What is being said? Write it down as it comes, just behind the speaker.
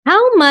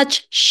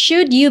much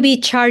should you be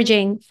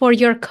charging for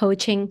your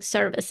coaching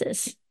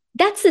services?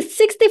 That's a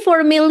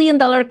 $64 million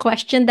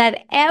question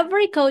that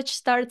every coach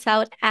starts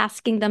out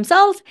asking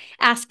themselves,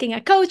 asking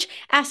a coach,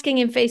 asking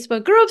in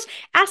Facebook groups,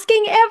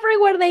 asking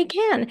everywhere they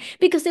can,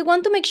 because they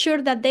want to make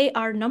sure that they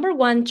are, number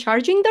one,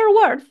 charging their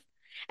worth,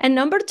 and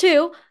number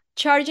two,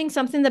 charging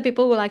something that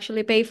people will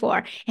actually pay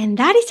for. And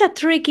that is a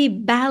tricky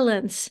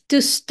balance to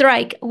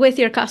strike with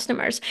your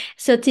customers.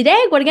 So today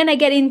we're going to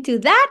get into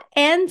that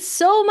and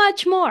so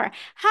much more.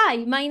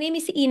 Hi, my name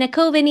is Ina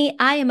Coveney.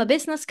 I am a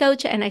business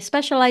coach and I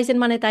specialize in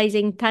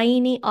monetizing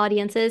tiny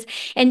audiences.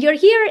 And you're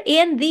here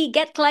in the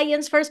Get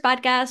Clients First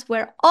podcast,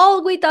 where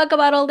all we talk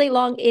about all day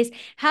long is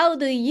how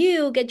do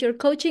you get your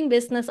coaching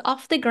business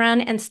off the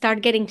ground and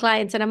start getting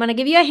clients. And I'm going to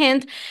give you a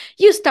hint.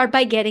 You start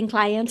by getting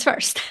clients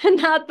first,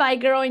 not by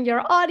growing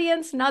your audience,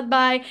 not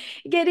by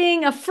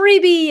getting a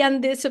freebie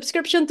and the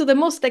subscription to the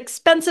most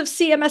expensive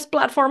CMS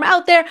platform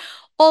out there.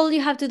 All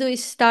you have to do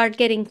is start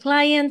getting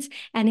clients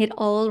and it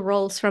all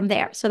rolls from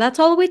there. So that's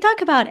all we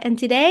talk about. And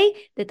today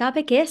the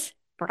topic is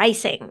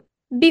pricing.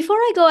 Before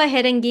I go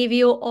ahead and give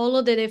you all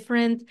of the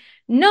different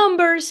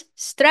numbers,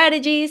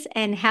 strategies,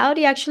 and how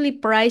to actually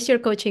price your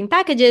coaching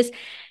packages,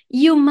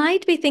 you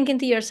might be thinking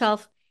to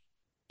yourself,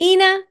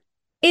 Ina,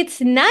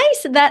 it's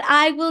nice that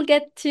I will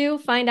get to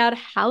find out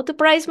how to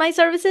price my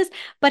services,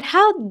 but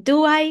how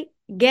do I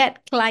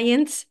get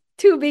clients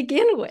to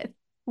begin with?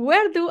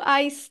 Where do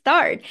I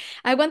start?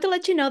 I want to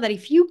let you know that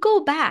if you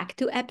go back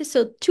to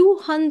episode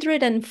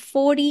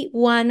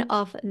 241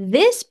 of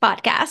this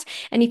podcast,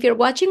 and if you're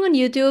watching on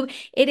YouTube,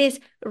 it is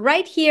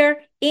right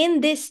here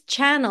in this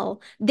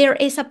channel. There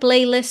is a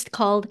playlist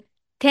called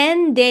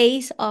 10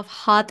 Days of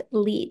Hot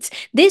Leads.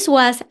 This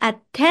was a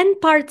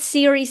 10-part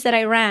series that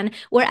I ran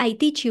where I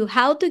teach you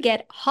how to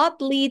get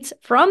hot leads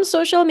from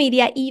social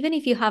media, even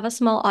if you have a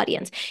small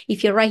audience.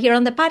 If you're right here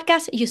on the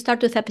podcast, you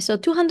start with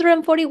episode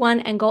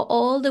 241 and go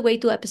all the way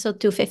to episode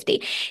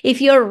 250.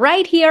 If you're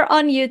right here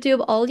on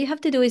YouTube, all you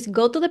have to do is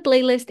go to the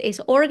playlist. It's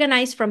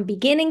organized from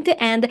beginning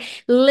to end.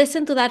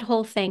 Listen to that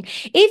whole thing.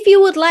 If you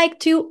would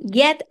like to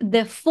get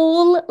the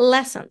full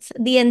lessons,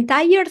 the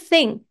entire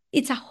thing,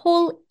 it's a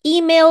whole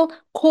email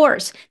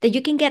course that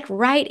you can get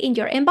right in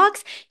your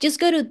inbox. Just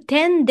go to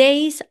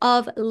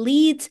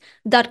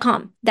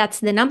 10daysofleads.com. That's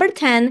the number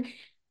 10,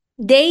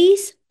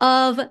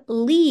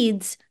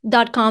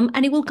 daysofleads.com,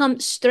 and it will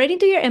come straight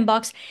into your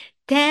inbox.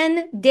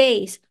 10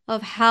 days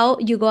of how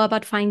you go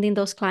about finding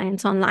those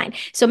clients online.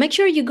 So make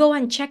sure you go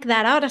and check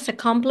that out as a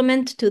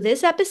complement to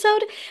this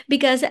episode,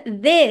 because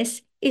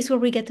this is where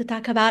we get to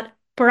talk about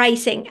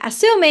pricing,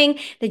 assuming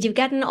that you've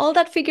gotten all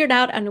that figured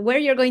out and where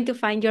you're going to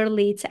find your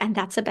leads, and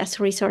that's the best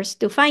resource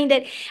to find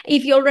it.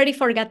 If you already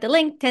forgot the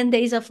link,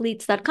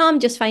 10daysofleads.com,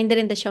 just find it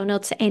in the show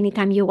notes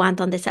anytime you want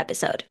on this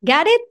episode.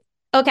 Got it?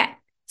 Okay,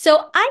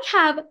 so I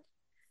have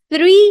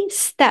 3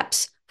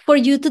 steps for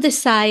you to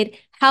decide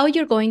how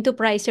you're going to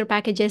price your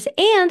packages.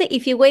 And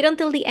if you wait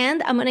until the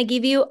end, I'm going to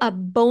give you a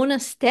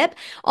bonus tip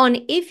on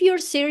if you're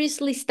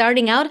seriously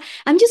starting out.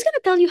 I'm just going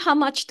to tell you how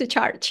much to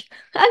charge.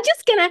 I'm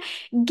just going to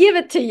give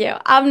it to you.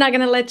 I'm not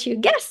going to let you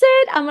guess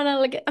it. I'm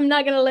not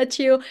going to let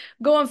you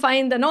go and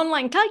find an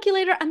online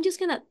calculator. I'm just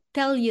going to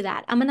tell you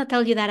that. I'm going to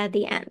tell you that at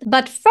the end.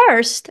 But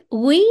first,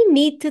 we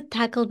need to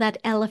tackle that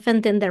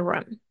elephant in the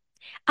room.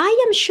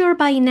 I am sure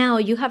by now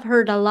you have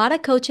heard a lot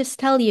of coaches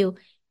tell you,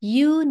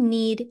 you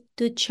need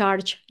to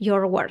charge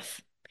your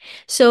worth.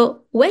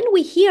 So when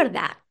we hear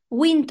that,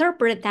 we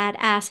interpret that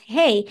as,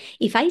 hey,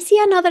 if I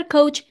see another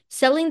coach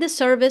selling the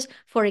service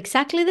for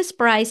exactly this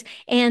price,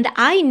 and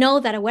I know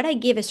that what I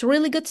give is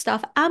really good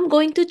stuff, I'm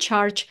going to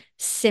charge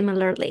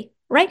similarly.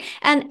 Right?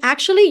 And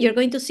actually, you're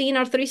going to see in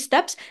our 3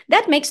 steps,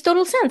 that makes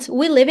total sense.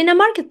 We live in a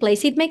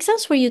marketplace. It makes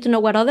sense for you to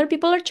know what other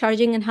people are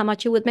charging and how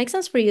much it would make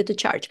sense for you to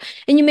charge.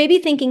 And you may be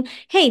thinking,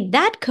 hey,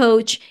 that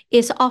coach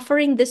is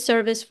offering this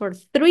service for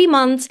 3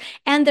 months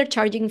and they're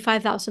charging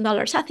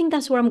 $5,000. I think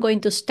that's where I'm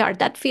going to start.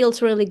 That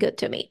feels really good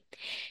to me.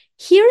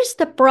 Here's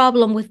the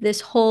problem with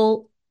this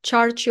whole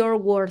charge your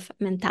worth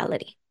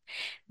mentality.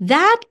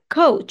 That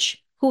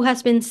coach who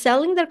has been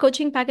selling their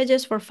coaching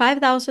packages for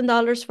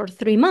 $5,000 for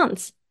 3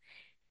 months,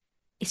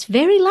 it's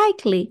very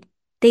likely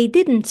they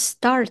didn't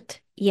start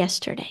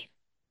yesterday.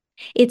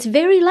 It's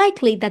very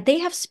likely that they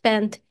have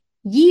spent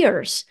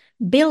years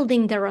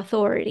building their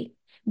authority,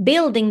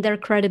 building their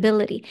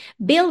credibility,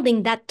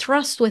 building that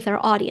trust with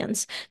their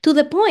audience, to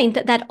the point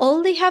that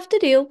all they have to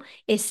do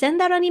is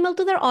send out an email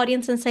to their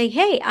audience and say,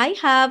 hey, I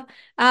have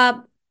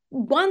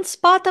one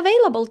spot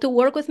available to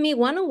work with me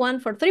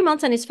one-on-one for 3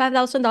 months and it's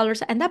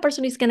 $5,000, and that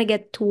person is going to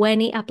get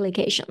 20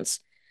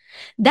 applications.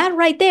 That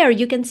right there,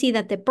 you can see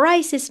that the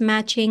price is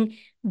matching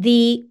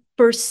the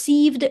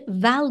perceived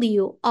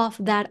value of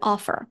that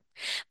offer.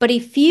 But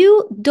if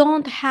you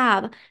don't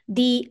have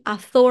the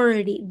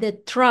authority, the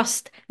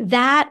trust,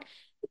 that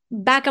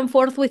back and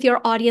forth with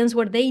your audience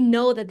where they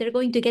know that they're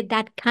going to get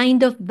that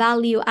kind of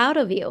value out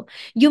of you,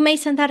 you may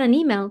send out an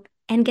email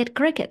and get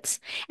crickets.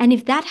 And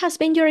if that has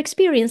been your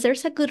experience,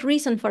 there's a good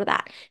reason for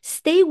that.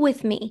 Stay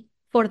with me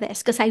for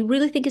this, because I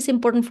really think it's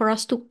important for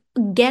us to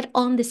get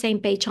on the same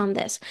page on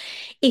this.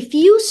 If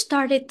you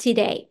started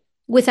today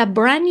with a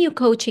brand new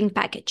coaching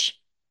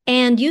package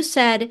and you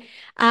said,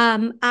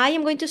 I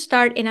am going to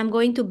start and I'm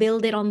going to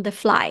build it on the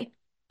fly,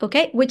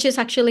 okay? Which is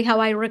actually how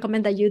I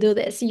recommend that you do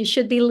this. You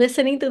should be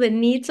listening to the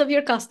needs of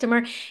your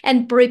customer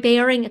and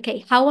preparing,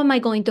 okay, how am I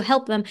going to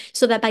help them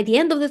so that by the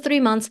end of the 3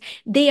 months,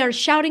 they are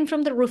shouting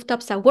from the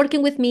rooftops that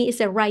working with me is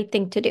the right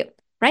thing to do,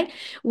 right?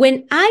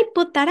 When I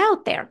put that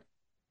out there,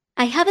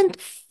 I haven't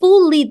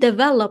fully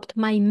developed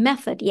my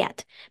method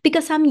yet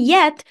because I'm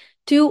yet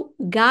to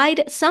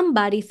guide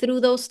somebody through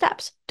those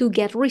steps to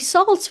get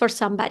results for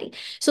somebody.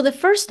 So the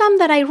first time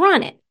that I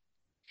run it,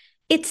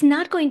 it's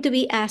not going to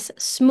be as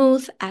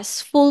smooth,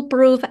 as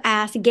foolproof,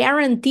 as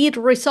guaranteed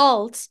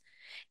results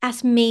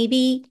as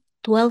maybe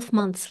 12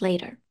 months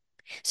later.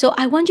 So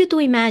I want you to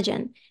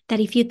imagine that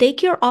if you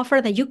take your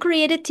offer that you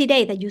created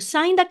today, that you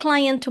signed a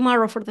client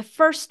tomorrow for the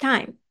first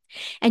time,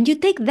 and you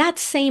take that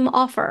same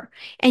offer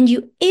and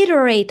you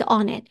iterate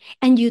on it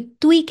and you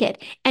tweak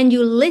it and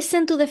you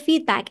listen to the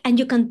feedback and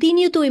you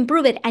continue to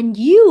improve it and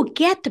you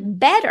get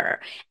better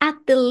at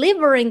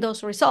delivering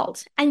those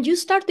results and you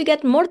start to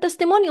get more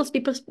testimonials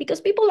because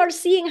people are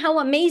seeing how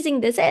amazing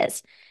this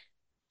is.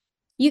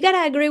 You got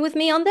to agree with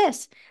me on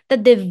this,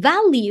 that the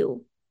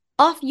value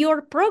of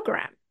your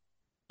program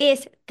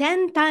is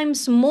 10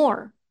 times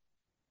more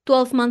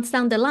 12 months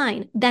down the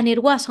line than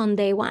it was on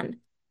day one.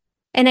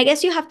 And I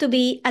guess you have to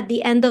be at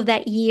the end of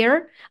that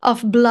year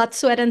of blood,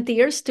 sweat, and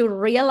tears to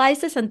realize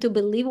this and to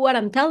believe what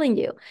I'm telling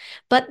you.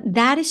 But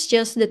that is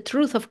just the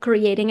truth of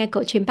creating a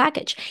coaching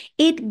package.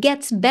 It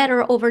gets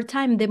better over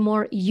time. The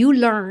more you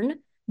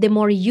learn, the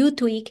more you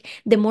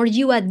tweak, the more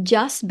you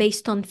adjust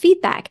based on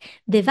feedback,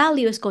 the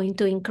value is going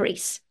to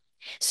increase.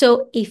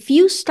 So if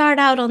you start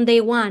out on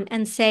day one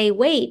and say,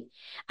 wait,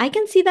 I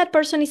can see that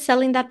person is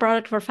selling that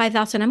product for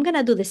 $5,000. I'm going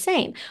to do the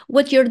same.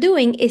 What you're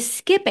doing is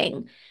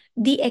skipping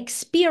the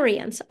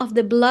experience of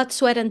the blood,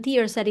 sweat, and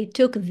tears that it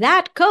took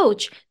that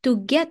coach to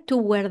get to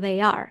where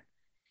they are.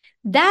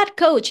 That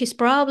coach is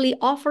probably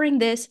offering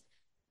this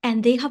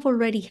and they have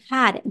already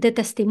had the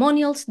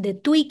testimonials, the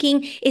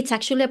tweaking. It's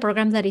actually a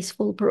program that is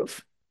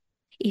foolproof.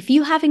 If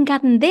you haven't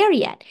gotten there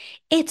yet,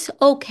 it's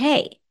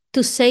okay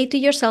to say to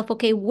yourself,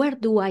 okay, where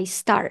do I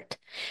start?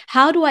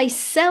 How do I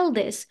sell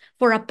this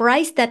for a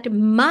price that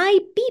my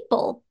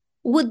people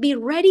would be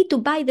ready to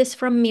buy this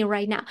from me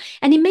right now?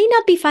 And it may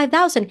not be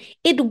 5,000,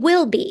 it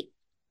will be.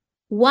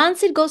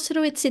 Once it goes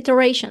through its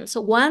iterations,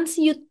 once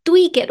you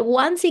tweak it,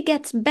 once it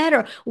gets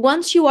better,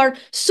 once you are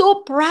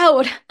so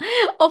proud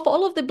of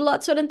all of the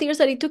blood, sweat, and tears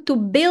that it took to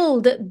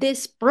build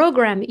this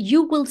program,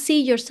 you will see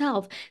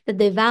yourself that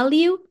the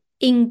value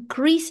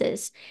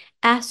increases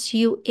as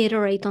you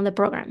iterate on the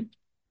program.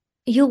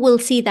 You will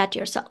see that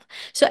yourself.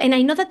 So, and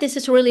I know that this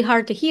is really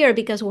hard to hear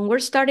because when we're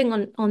starting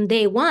on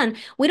day one,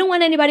 we don't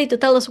want anybody to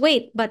tell us,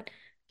 wait, but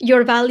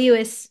your value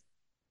is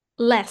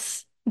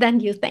less than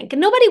you think.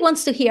 Nobody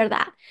wants to hear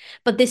that.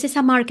 But this is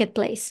a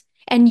marketplace.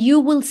 And you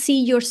will see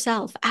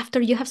yourself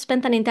after you have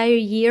spent an entire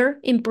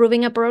year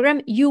improving a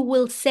program, you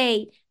will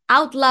say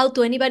out loud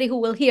to anybody who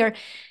will hear,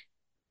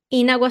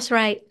 Ina was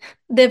right.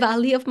 The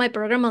value of my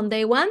program on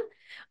day one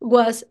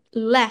was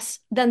less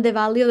than the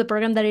value of the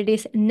program that it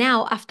is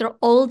now after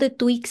all the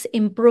tweaks,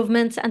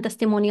 improvements, and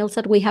testimonials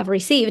that we have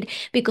received,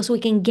 because we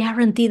can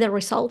guarantee the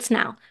results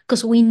now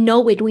because we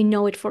know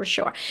it for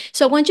sure.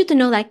 So I want you to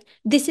know that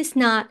this is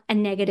not a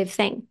negative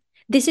thing.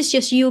 This is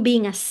just you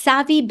being a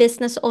savvy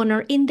business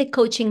owner in the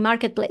coaching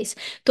marketplace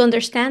to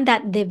understand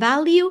that the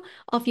value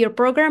of your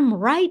program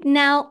right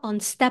now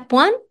on step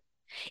one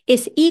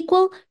is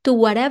equal to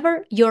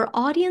whatever your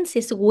audience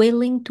is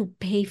willing to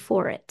pay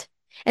for it.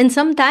 And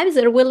sometimes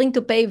they're willing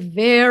to pay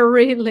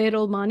very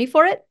little money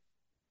for it.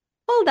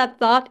 Hold that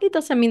thought. It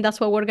doesn't mean that's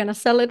what we're going to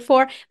sell it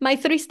for. My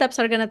 3 steps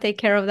are going to take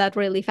care of that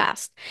really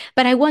fast.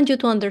 But I want you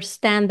to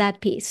understand that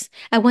piece.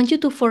 I want you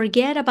to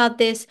forget about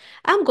this.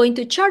 I'm going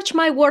to charge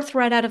my worth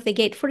right out of the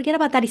gate. Forget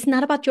about that. It's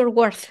not about your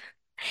worth.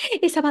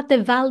 It's about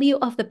the value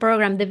of the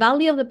program. The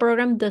value of the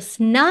program does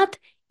not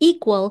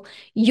equal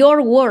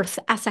your worth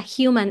as a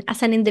human,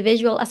 as an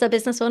individual, as a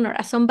business owner,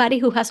 as somebody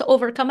who has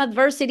overcome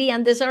adversity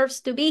and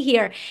deserves to be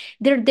here.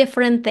 They're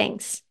different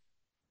things.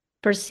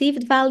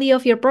 Perceived value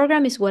of your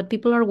program is what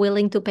people are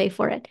willing to pay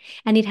for it.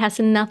 And it has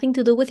nothing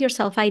to do with your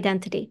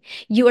self-identity.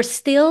 You are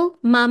still,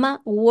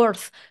 mama,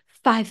 worth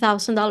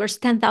 $5,000,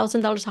 $10,000,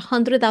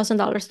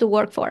 $100,000 to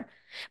work for.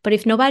 But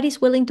if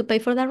nobody's willing to pay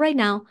for that right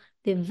now,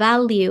 the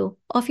value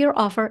of your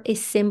offer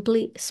is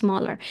simply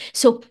smaller.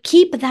 So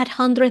keep that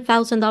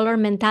 $100,000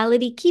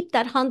 mentality, keep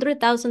that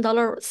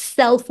 $100,000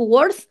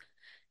 self-worth,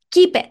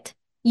 keep it.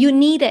 You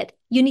need it.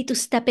 You need to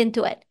step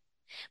into it.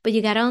 But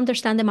you got to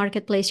understand the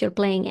marketplace you're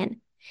playing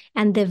in.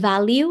 And the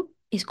value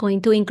is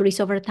going to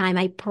increase over time.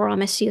 I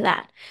promise you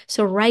that.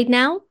 So right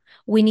now,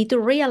 we need to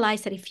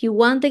realize that if you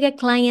want to get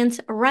clients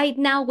right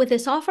now with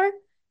this offer,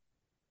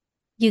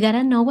 you got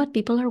to know what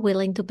people are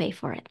willing to pay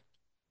for it.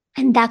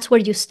 And that's where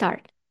you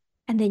start.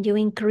 And then you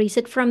increase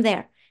it from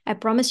there. I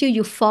promise you,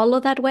 you follow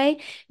that way,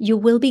 you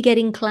will be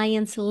getting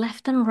clients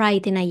left and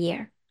right in a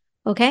year.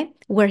 Okay?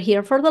 We're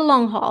here for the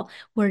long haul.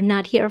 We're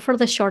not here for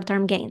the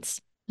short-term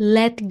gains.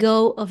 Let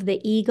go of the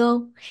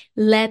ego.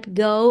 Let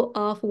go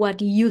of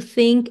what you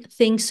think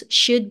things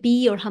should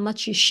be or how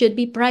much you should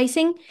be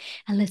pricing.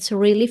 And let's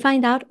really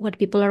find out what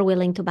people are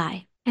willing to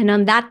buy. And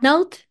on that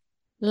note,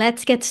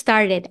 let's get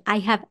started. I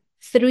have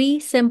 3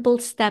 simple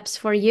steps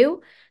for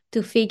you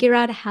to figure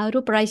out how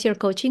to price your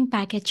coaching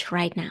package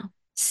right now.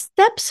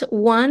 Steps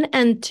 1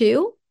 and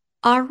 2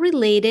 are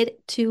related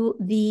to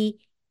the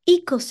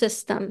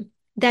ecosystem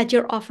that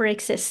your offer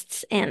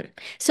exists in.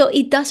 So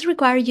it does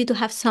require you to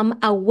have some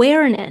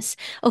awareness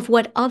of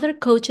what other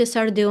coaches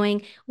are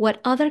doing, what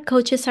other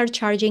coaches are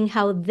charging,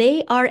 how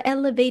they are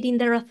elevating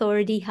their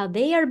authority, how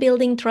they are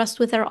building trust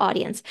with their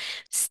audience.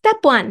 Step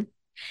 1,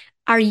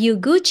 are you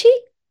Gucci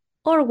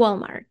or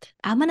Walmart?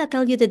 I'm going to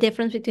tell you the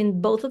difference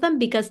between both of them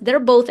because they're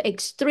both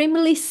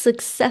extremely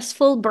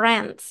successful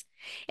brands.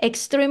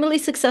 Extremely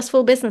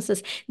successful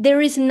businesses. There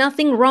is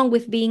nothing wrong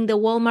with being the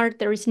Walmart.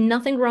 There is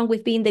nothing wrong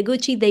with being the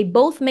Gucci. They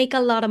both make a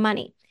lot of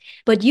money.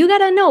 But you got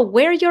to know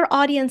where your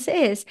audience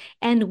is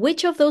and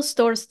which of those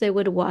stores they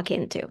would walk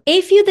into.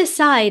 If you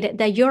decide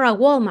that you're a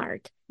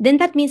Walmart, then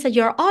that means that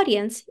your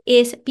audience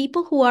is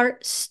people who are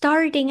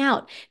starting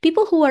out,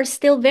 people who are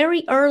still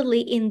very early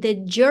in the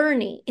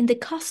journey, in the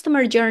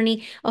customer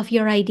journey of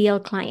your ideal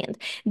client.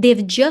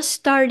 They've just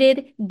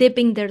started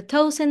dipping their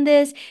toes in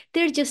this.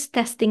 They're just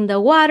testing the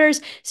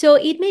waters. So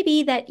it may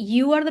be that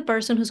you are the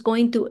person who's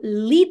going to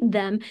lead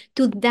them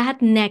to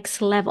that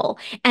next level.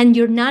 And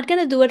you're not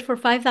going to do it for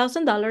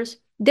 $5,000.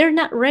 They're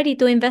not ready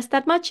to invest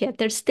that much yet.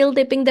 They're still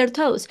dipping their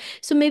toes.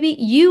 So maybe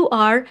you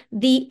are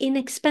the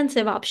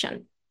inexpensive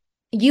option.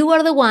 You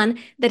are the one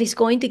that is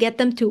going to get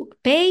them to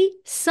pay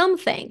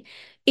something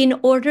in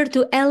order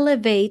to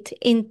elevate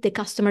in the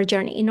customer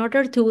journey, in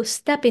order to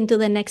step into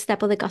the next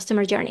step of the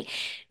customer journey.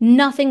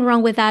 Nothing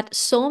wrong with that.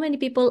 So many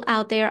people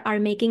out there are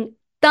making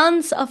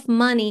tons of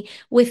money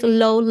with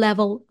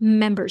low-level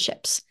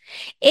memberships.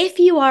 If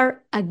you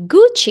are a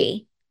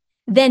Gucci,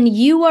 then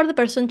you are the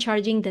person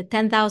charging the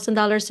 $10,000,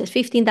 the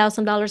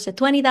 $15,000, the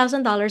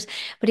 $20,000,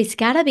 but it's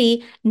gotta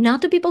be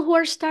not to people who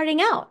are starting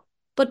out,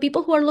 but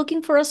people who are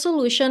looking for a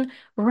solution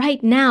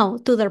right now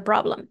to their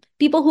problem.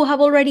 People who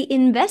have already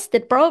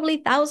invested probably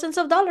thousands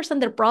of dollars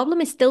and their problem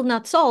is still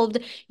not solved.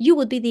 You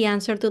would be the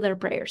answer to their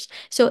prayers.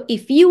 So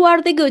if you are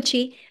the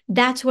Gucci,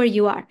 that's where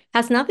you are.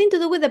 Has nothing to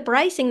do with the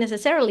pricing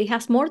necessarily,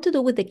 has more to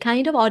do with the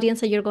kind of audience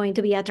that you're going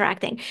to be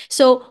attracting.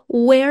 So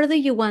where do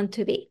you want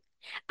to be?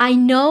 I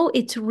know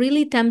it's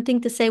really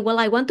tempting to say, well,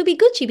 I want to be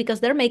Gucci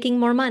because they're making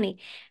more money.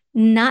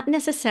 Not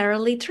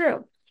necessarily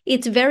true.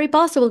 It's very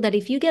possible that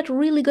if you get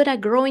really good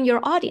at growing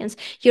your audience,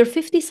 your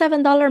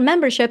 $57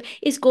 membership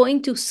is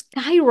going to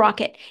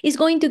skyrocket. It's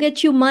going to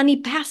get you money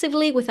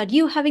passively without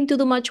you having to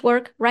do much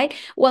work, right?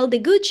 While the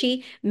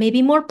Gucci may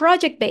be more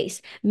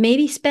project-based,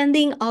 maybe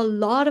spending a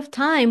lot of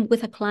time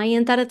with a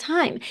client at a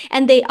time.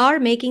 And they are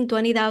making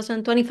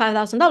 $20,000,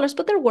 $25,000,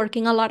 but they're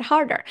working a lot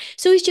harder.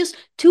 So it's just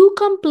 2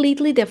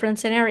 completely different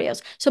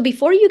scenarios. So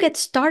before you get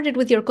started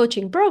with your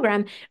coaching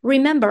program,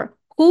 remember,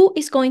 who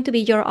is going to be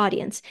your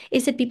audience?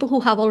 Is it people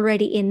who have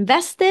already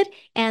invested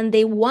and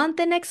they want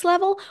the next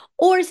level?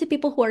 Or is it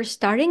people who are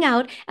starting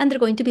out and they're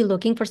going to be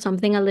looking for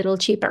something a little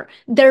cheaper?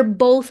 They're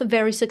both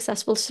very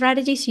successful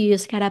strategies. You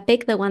just gotta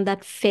pick the one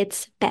that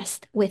fits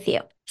best with you.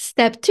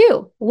 Step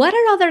 2, what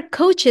are other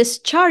coaches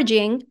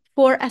charging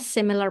for a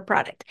similar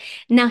product?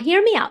 Now,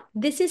 hear me out.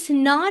 This is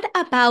not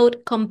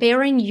about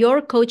comparing your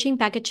coaching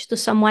package to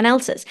someone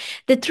else's.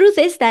 The truth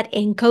is that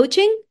in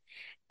coaching,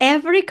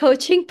 every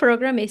coaching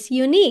program is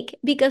unique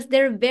because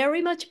they're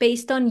very much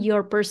based on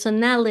your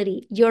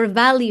personality, your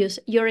values,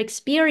 your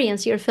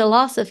experience, your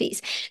philosophies.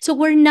 So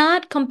we're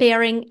not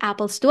comparing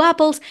apples to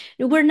apples.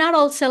 We're not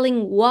all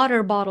selling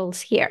water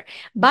bottles here.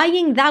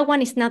 Buying that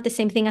one is not the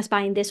same thing as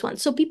buying this one.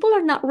 So people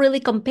are not really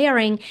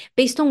comparing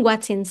based on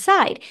what's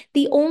inside.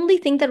 The only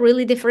thing that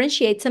really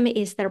differentiates them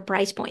is their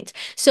price points.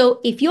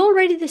 So if you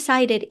already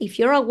decided if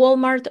you're a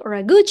Walmart or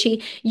a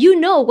Gucci, you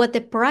know what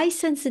the price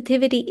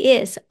sensitivity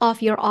is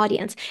of your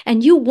audience.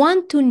 And you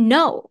want to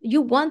know, you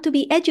want to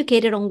be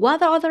educated on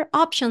what other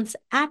options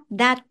at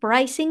that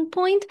pricing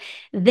point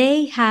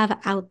they have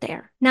out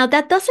there. Now,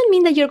 that doesn't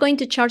mean that you're going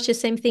to charge the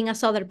same thing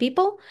as other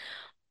people.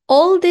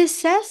 All this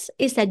says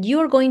is that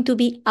you're going to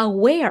be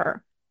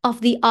aware of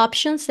the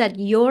options that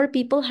your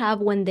people have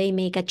when they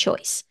make a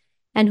choice.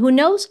 And who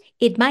knows,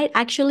 it might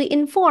actually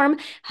inform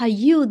how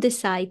you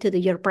decide to do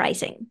your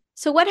pricing.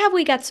 So what have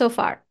we got so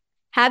far?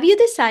 Have you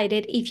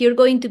decided if you're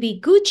going to be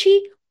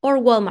Gucci or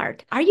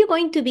Walmart? Are you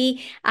going to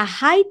be a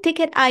high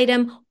ticket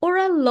item or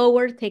a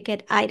lower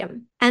ticket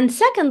item? And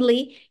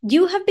secondly,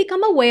 you have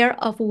become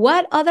aware of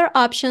what other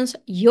options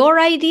your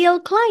ideal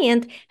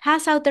client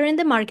has out there in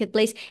the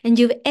marketplace, and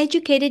you've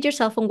educated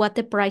yourself on what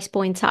the price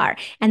points are.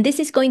 And this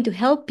is going to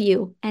help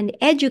you and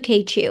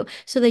educate you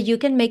so that you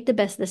can make the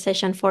best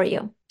decision for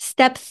you.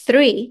 Step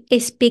 3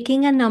 is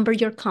picking a number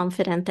you're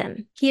confident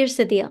in. Here's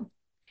the deal.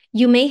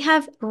 You may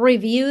have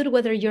reviewed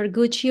whether you're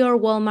Gucci or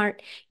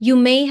Walmart. You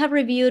may have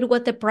reviewed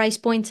what the price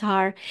points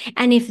are.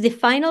 And if the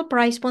final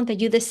price point that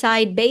you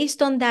decide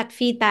based on that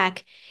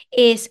feedback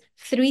is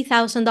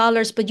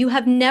 $3,000, but you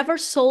have never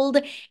sold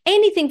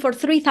anything for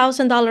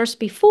 $3,000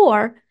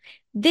 before,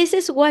 this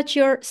is what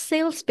your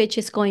sales pitch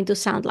is going to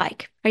sound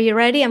like. Are you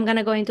ready? I'm going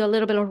to go into a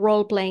little bit of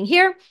role playing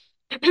here.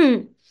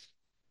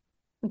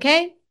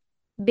 Okay,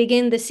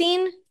 begin the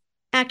scene,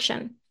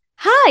 action.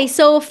 Hi,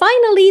 so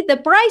finally, the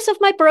price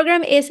of my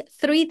program is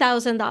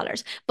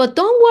 $3,000. But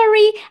don't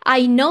worry,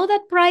 I know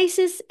that price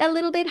is a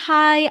little bit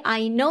high.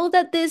 I know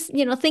that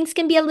things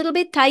can be a little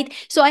bit tight.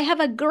 So I have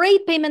a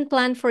great payment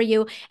plan for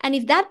you. And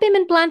if that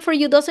payment plan for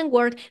you doesn't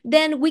work,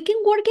 then we can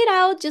work it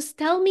out. Just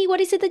tell me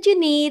what is it that you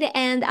need,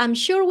 and I'm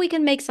sure we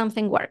can make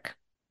something work.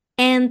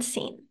 End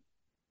scene.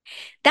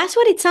 That's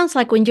what it sounds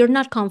like when you're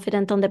not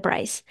confident on the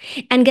price.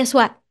 And guess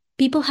what?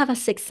 People have a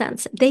sixth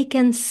sense. They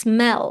can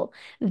smell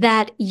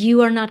that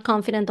you are not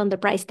confident on the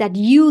price, that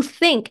you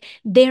think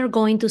they're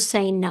going to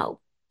say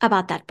no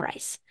about that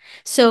price.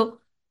 So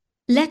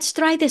let's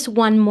try this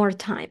one more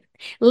time.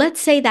 Let's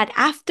say that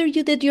after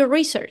you did your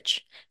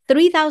research,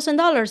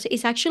 $3,000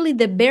 is actually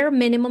the bare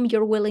minimum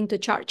you're willing to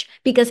charge,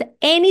 because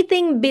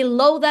anything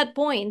below that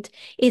point,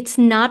 it's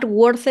not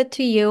worth it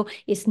to you.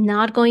 It's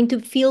not going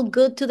to feel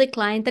good to the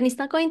client, and it's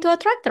not going to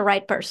attract the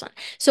right person.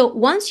 So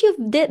once you've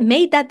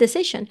made that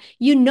decision,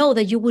 you know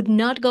that you would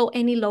not go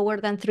any lower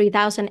than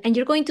 $3,000, and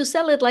you're going to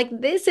sell it like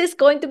this is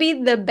going to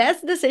be the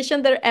best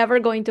decision they're ever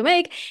going to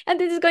make, and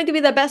this is going to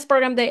be the best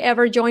program they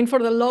ever joined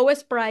for the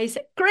lowest price,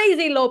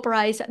 crazy low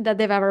price that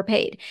they've ever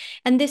paid.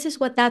 And this is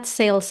what that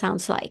sale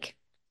sounds like.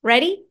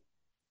 Ready?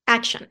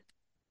 Action.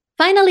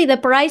 Finally, the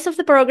price of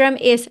the program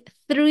is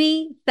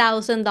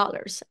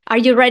 $3,000. Are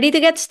you ready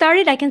to get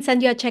started? I can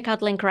send you a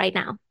checkout link right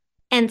now.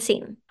 End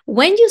scene.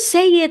 When you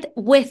say it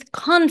with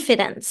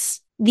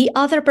confidence, the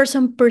other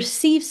person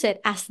perceives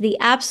it as the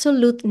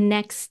absolute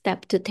next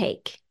step to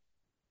take.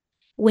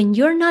 When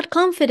you're not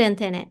confident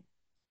in it,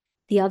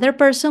 the other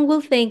person will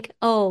think,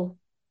 oh,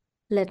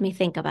 let me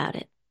think about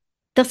it.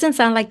 Doesn't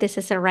sound like this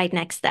is the right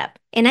next step.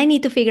 And I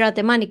need to figure out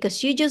the money,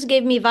 because you just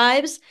gave me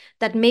vibes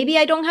that maybe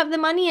I don't have the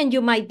money, and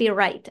you might be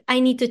right. I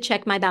need to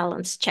check my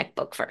balance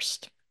checkbook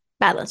first.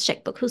 Balance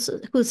checkbook, who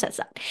says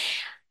that?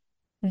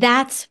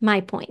 That's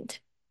my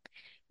point.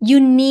 You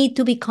need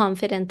to be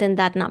confident in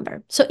that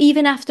number. So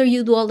even after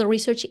you do all the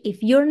research,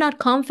 if you're not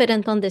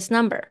confident on this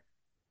number,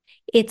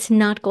 it's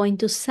not going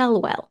to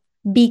sell well,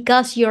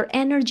 because your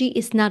energy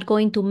is not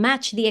going to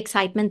match the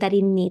excitement that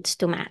it needs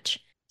to match.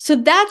 So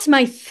that's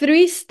my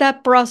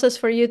 3-step process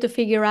for you to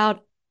figure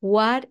out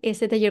what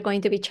is it that you're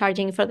going to be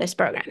charging for this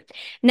program.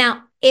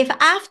 Now, if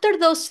after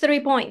those 3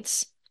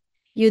 points,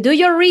 you do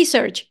your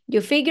research,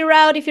 you figure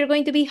out if you're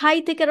going to be high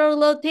ticket or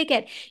low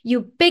ticket,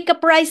 you pick a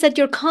price that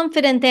you're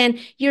confident in,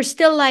 you're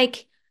still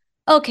like,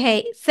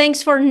 okay,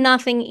 thanks for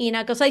nothing,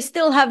 Ina, because I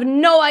still have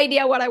no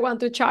idea what I want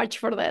to charge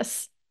for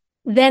this.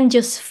 Then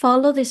just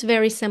follow this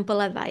very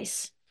simple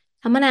advice.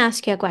 I'm going to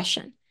ask you a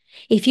question.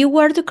 If you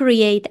were to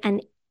create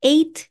an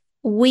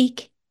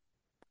 8-week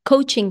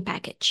coaching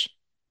package,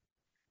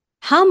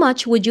 how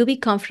much would you be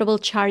comfortable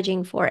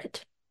charging for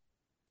it?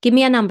 Give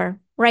me a number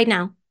right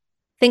now.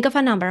 Think of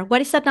a number.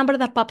 What is that number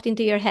that popped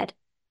into your head?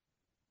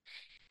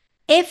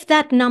 If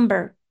that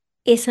number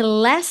is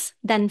less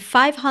than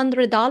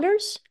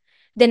 $500,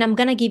 then I'm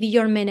going to give you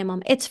your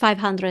minimum. It's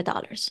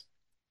 $500.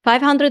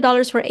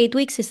 $500 for 8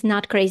 weeks is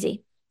not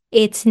crazy.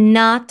 It's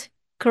not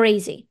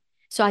crazy.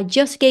 So I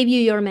just gave you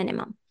your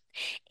minimum.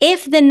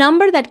 If the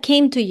number that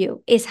came to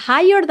you is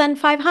higher than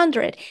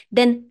 500,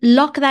 then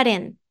lock that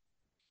in.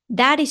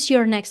 That is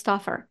your next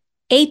offer.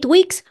 8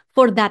 weeks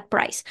for that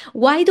price.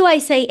 Why do I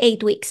say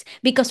 8 weeks?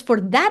 Because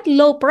for that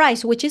low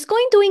price, which is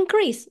going to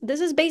increase, this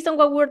is based on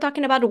what we were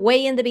talking about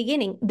way in the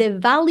beginning, the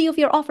value of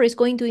your offer is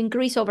going to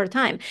increase over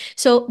time.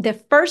 So the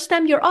first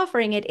time you're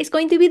offering it is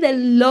going to be the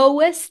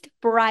lowest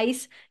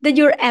price that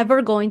you're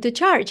ever going to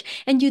charge.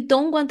 And you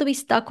don't want to be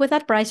stuck with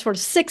that price for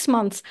 6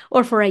 months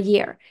or for a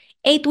year.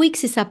 8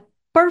 weeks is a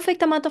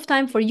perfect amount of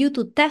time for you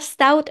to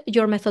test out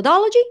your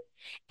methodology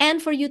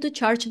and for you to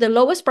charge the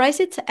lowest price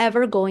it's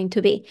ever going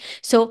to be.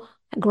 So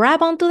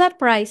grab onto that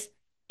price,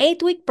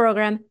 8-week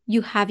program,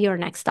 you have your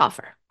next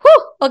offer.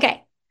 Whew,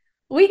 okay.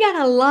 We got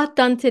a lot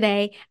done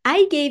today.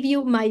 I gave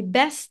you my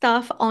best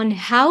stuff on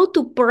how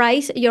to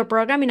price your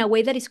program in a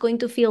way that is going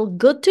to feel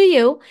good to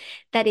you,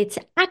 that it's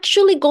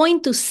actually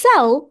going to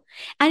sell,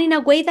 and in a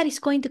way that is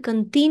going to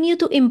continue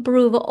to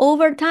improve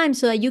over time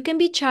so that you can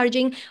be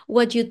charging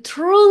what you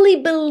truly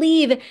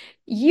believe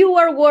you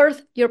are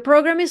worth, your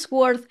program is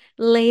worth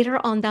later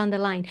on down the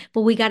line.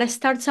 But we got to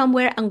start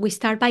somewhere, and we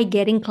start by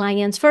getting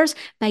clients first,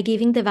 by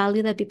giving the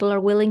value that people are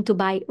willing to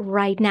buy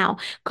right now.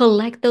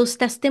 Collect those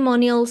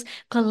testimonials,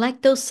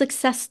 collect those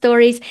success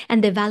stories,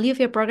 and the value of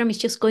your program is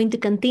just going to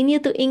continue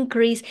to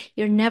increase.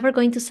 You're never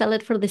going to sell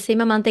it for the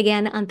same amount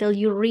again until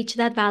you reach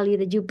that value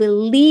that you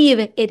believe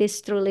it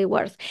is truly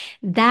worth.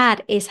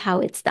 That is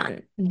how it's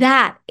done.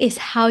 That is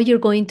how you're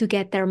going to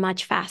get there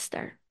much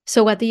faster.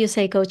 So what do you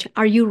say, Coach?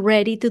 Are you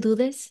ready to do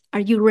this? Are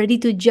you ready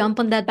to jump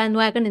on that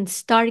bandwagon and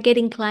start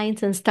getting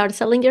clients and start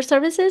selling your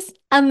services?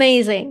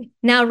 Amazing.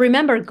 Now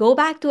remember, go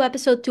back to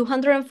episode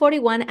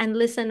 241 and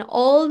listen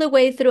all the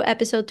way through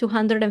episode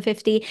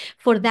 250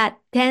 for that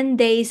 10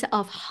 days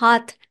of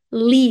hot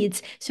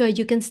leads so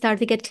you can start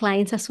to get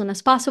clients as soon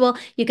as possible.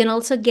 You can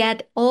also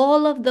get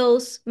all of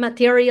those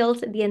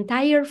materials, the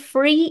entire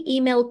free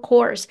email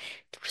course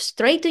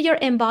straight to your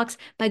inbox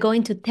by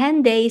going to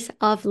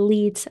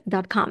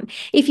 10daysofleads.com.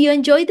 If you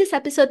enjoyed this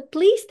episode,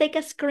 please take a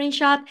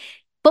screenshot,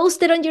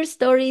 post it on your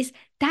stories,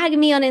 tag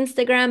me on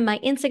Instagram. My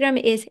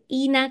Instagram is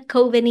Ina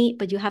Coveney,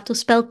 but you have to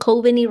spell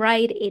Coveney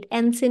right. It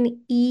ends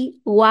in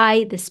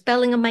E-Y. The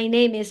spelling of my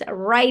name is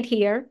right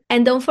here.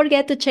 And don't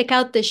forget to check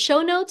out the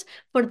show notes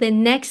for the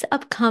next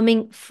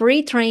upcoming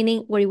free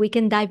training where we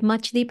can dive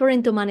much deeper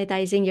into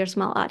monetizing your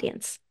small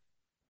audience.